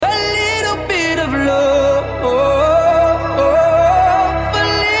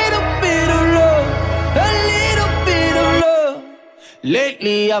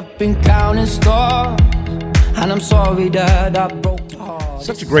Lately I've been counting stars, and I'm sorry that I broke your heart.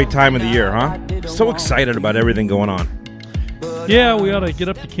 Such a great time of the year, huh? So excited about everything going on. Yeah, we ought to get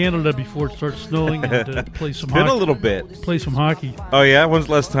up to Canada before it starts snowing and play some hockey. Been a little bit. Play some hockey. Oh, yeah? When's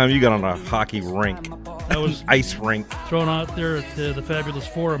the last time you got on a hockey rink? That was Ice rink. thrown out there at the Fabulous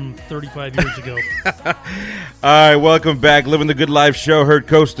Forum 35 years ago. All right, welcome back. Living the Good Life show, heard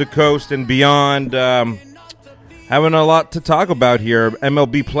coast to coast and beyond. Having a lot to talk about here.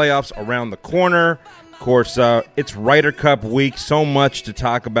 MLB playoffs around the corner. Of course, it's Ryder Cup week. So much to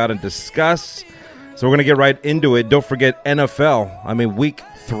talk about and discuss. So we're going to get right into it. Don't forget NFL. I mean, week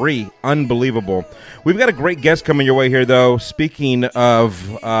 3. Unbelievable. We've got a great guest coming your way here, though. Speaking of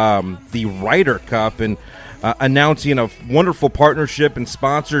the Ryder Cup and announcing a wonderful partnership and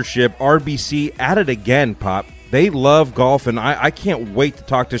sponsorship, RBC at it again, Pop. They love golf, and I can't wait to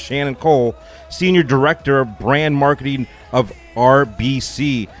talk to Shannon Cole, Senior Director of Brand Marketing of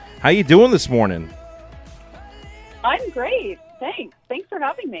RBC. How you doing this morning? I'm great. Thanks for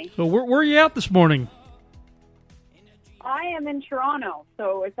having me. So where are you at this morning? I am in Toronto,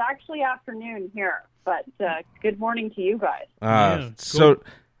 so it's actually afternoon here, but good morning to you guys.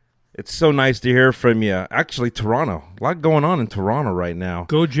 It's so nice to hear from you. Actually, Toronto. A lot going on in Toronto right now.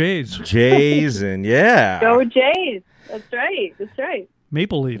 Go Jays. Jays and yeah. Go Jays. That's right.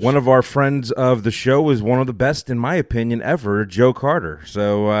 Maple Leafs. One of our friends of the show is one of the best, in my opinion, ever, Joe Carter.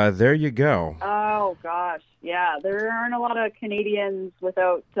 So there you go. Oh, gosh. Yeah, there aren't a lot of Canadians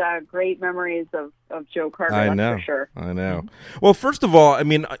without great memories of Joe Carter, that's for sure. I know. Well, first of all, I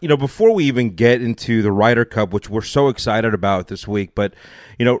mean, before we even get into the Ryder Cup, which we're so excited about this week, but,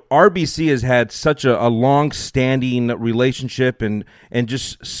 RBC has had such a long-standing relationship and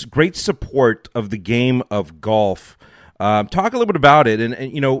just great support of the game of golf. Talk a little bit about it,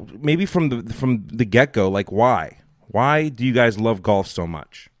 and maybe from the get-go, like why? Why do you guys love golf so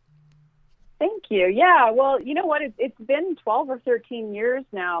much? Thank you. Yeah, well, you know what? It's been 12 or 13 years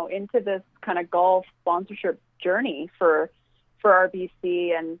now into this kind of golf sponsorship journey for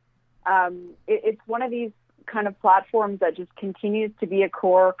RBC, and it's one of these kind of platforms that just continues to be a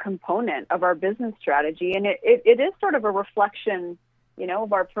core component of our business strategy, and it is sort of a reflection,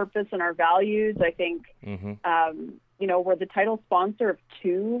 of our purpose and our values. I think, we're the title sponsor of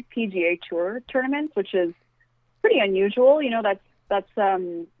 2 PGA Tour tournaments, which is pretty unusual. That's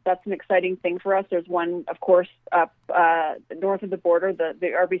an exciting thing for us. There's one, of course, up north of the border, the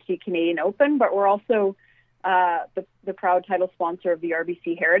RBC Canadian Open, but we're also the proud title sponsor of the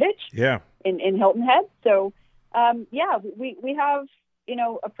RBC Heritage in Hilton Head. So, we have,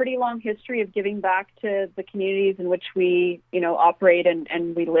 a pretty long history of giving back to the communities in which we, operate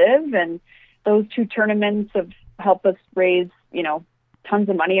and we live. And those 2 tournaments have helped us raise, tons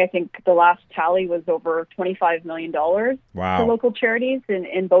of money. I think the last tally was over $25 million for local charities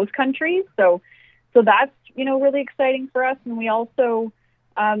in both countries. So that's, really exciting for us. And we also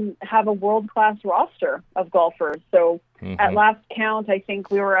have a world-class roster of golfers. So at last count, I think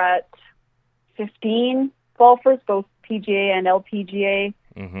we were at 15 golfers, both PGA and LPGA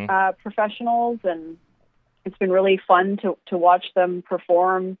professionals. And it's been really fun to watch them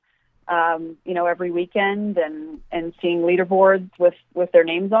perform every weekend and seeing leaderboards with their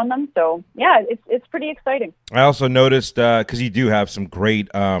names on them. So yeah, it's pretty exciting. I also noticed, cause you do have some great,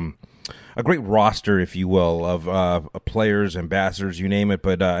 a great roster, if you will, of players, ambassadors, you name it,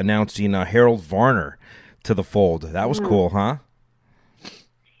 but announcing Harold Varner to the fold. That was cool, huh?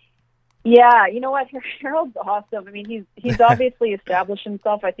 Yeah, you know what? Harold's awesome. I mean, he's obviously established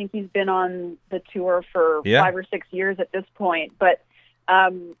himself. I think he's been on the tour for 5 or 6 years at this point, but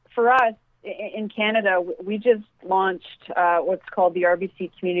for us in Canada, we just launched what's called the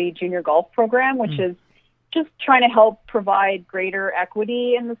RBC Community Junior Golf Program, which is just trying to help provide greater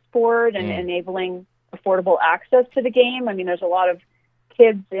equity in the sport and enabling affordable access to the game. I mean, there's a lot of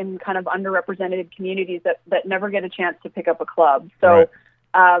kids in kind of underrepresented communities that never get a chance to pick up a club. So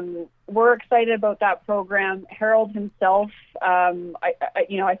we're excited about that program. Harold himself,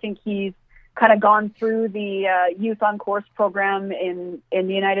 I think he's kind of gone through the Youth on Course program in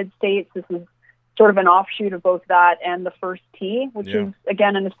the United States. This is sort of an offshoot of both that and the First Tee, which is,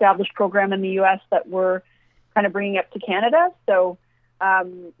 again, an established program in the U.S. that we're kind of bringing up to Canada. So,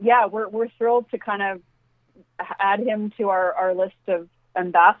 we're thrilled to kind of add him to our list of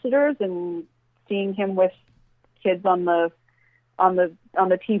ambassadors and seeing him with kids on the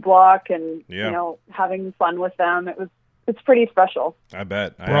tee block and, having fun with them. It's pretty special. I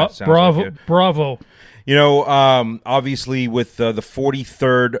bet. Bravo. Obviously with the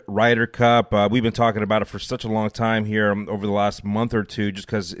 43rd Ryder Cup, we've been talking about it for such a long time here over the last month or two just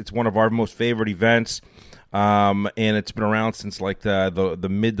because it's one of our most favorite events. and it's been around since like the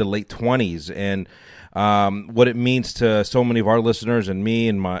mid to late 20s. And what it means to so many of our listeners and me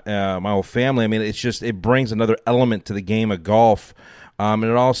and my whole family, I mean, it brings another element to the game of golf. And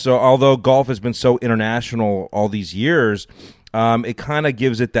it also, although golf has been so international all these years, it kind of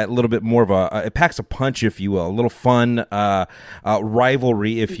gives it that little bit more of it packs a punch, if you will, a little fun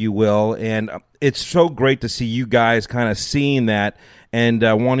rivalry, if you will. And it's so great to see you guys kind of seeing that and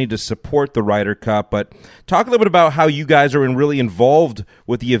wanting to support the Ryder Cup. But talk a little bit about how you guys are really involved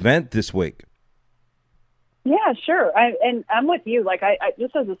with the event this week. Yeah, sure. And I'm with you. Like, I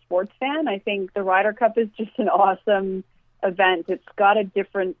just as a sports fan, I think the Ryder Cup is just an awesome event. It's got a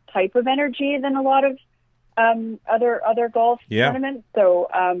different type of energy than a lot of other golf tournaments. So,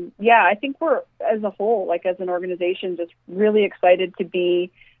 I think we're, as a whole, like as an organization, just really excited to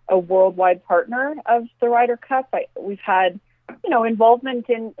be a worldwide partner of the Ryder Cup. We've had, involvement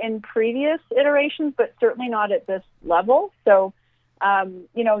in previous iterations, but certainly not at this level. So,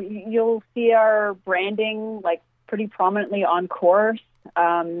 you'll see our branding like pretty prominently on course,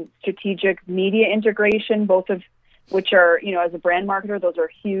 strategic media integration, both of which are, as a brand marketer, those are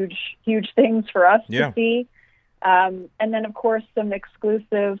huge, huge things for us to see. And then, of course, some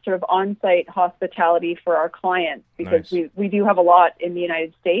exclusive sort of on-site hospitality for our clients, because we do have a lot in the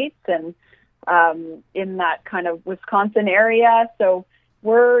United States and in that kind of Wisconsin area. So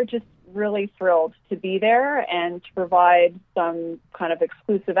we're just really thrilled to be there and to provide some kind of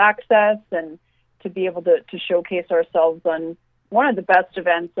exclusive access and to be able to showcase ourselves on one of the best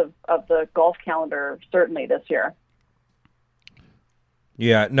events of the golf calendar, certainly this year.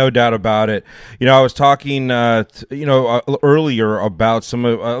 Yeah, no doubt about it. I was talking, earlier about some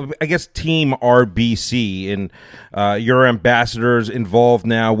of, I guess, Team RBC and your ambassadors involved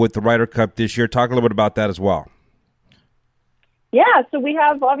now with the Ryder Cup this year. Talk a little bit about that as well. Yeah, so we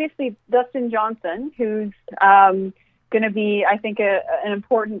have obviously Dustin Johnson, who's going to be, I think, an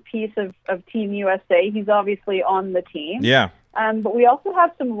important piece of Team USA. He's obviously on the team. Yeah. But we also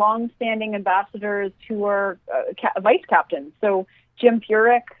have some long-standing ambassadors who are vice captains. So Jim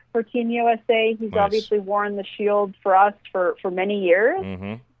Furyk for Team USA, he's obviously worn the shield for us for many years.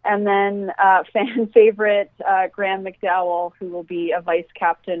 Mm-hmm. And then fan favorite Graham McDowell, who will be a vice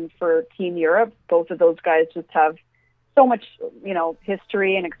captain for Team Europe. Both of those guys just have so much,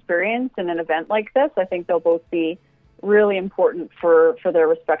 history and experience in an event like this. I think they'll both be really important for their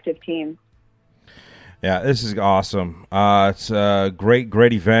respective teams. Yeah, this is awesome. It's a great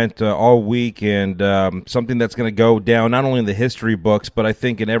event all week, and something that's going to go down not only in the history books, but I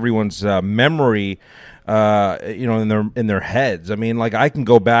think in everyone's memory, in their heads. I mean, like, I can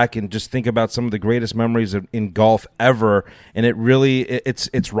go back and just think about some of the greatest memories in golf ever, and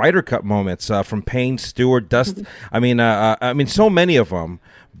it's Ryder Cup moments from Payne, Stewart, Dust. I mean, so many of them.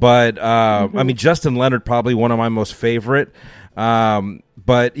 But Justin Leonard, probably one of my most favorite.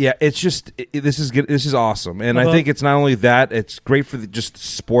 But yeah, it's just this is awesome, and I think it's not only that; it's great for just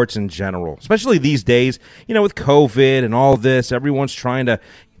sports in general, especially these days. With COVID and all this, everyone's trying to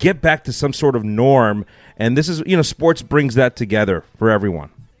get back to some sort of norm, and this is sports brings that together for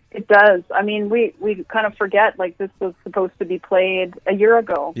everyone. It does. I mean, we kind of forget, like, this was supposed to be played a year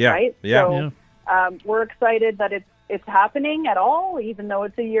ago, right? Yeah. So we're excited that it's happening at all, even though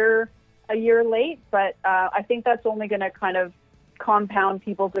it's a year late. But I think that's only going to kind of compound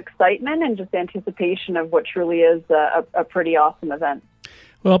people's excitement and just anticipation of what truly is a pretty awesome event.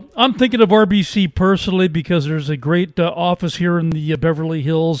 Well, I'm thinking of RBC personally because there's a great office here in the Beverly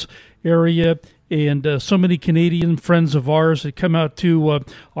Hills area, and so many Canadian friends of ours that come out to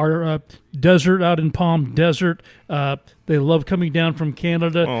our desert out in Palm Desert. They love coming down from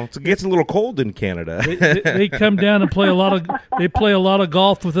Canada. Oh, it gets a little cold in Canada. They come down and play a lot of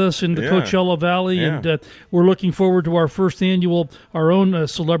golf with us in the Coachella Valley, and we're looking forward to our first annual, our own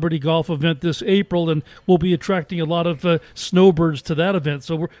celebrity golf event this April, and we'll be attracting a lot of snowbirds to that event.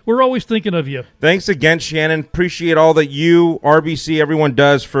 So we're always thinking of you. Thanks again, Shannon. Appreciate all that you, RBC, everyone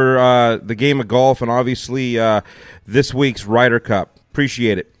does for the game of golf, and obviously this week's Ryder Cup.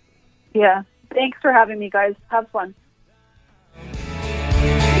 Appreciate it. Yeah. Thanks for having me, guys. Have fun.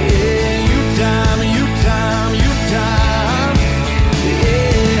 Now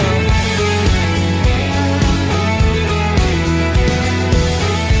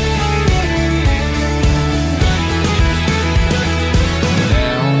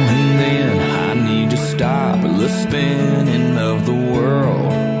and then I need to stop. Let's spend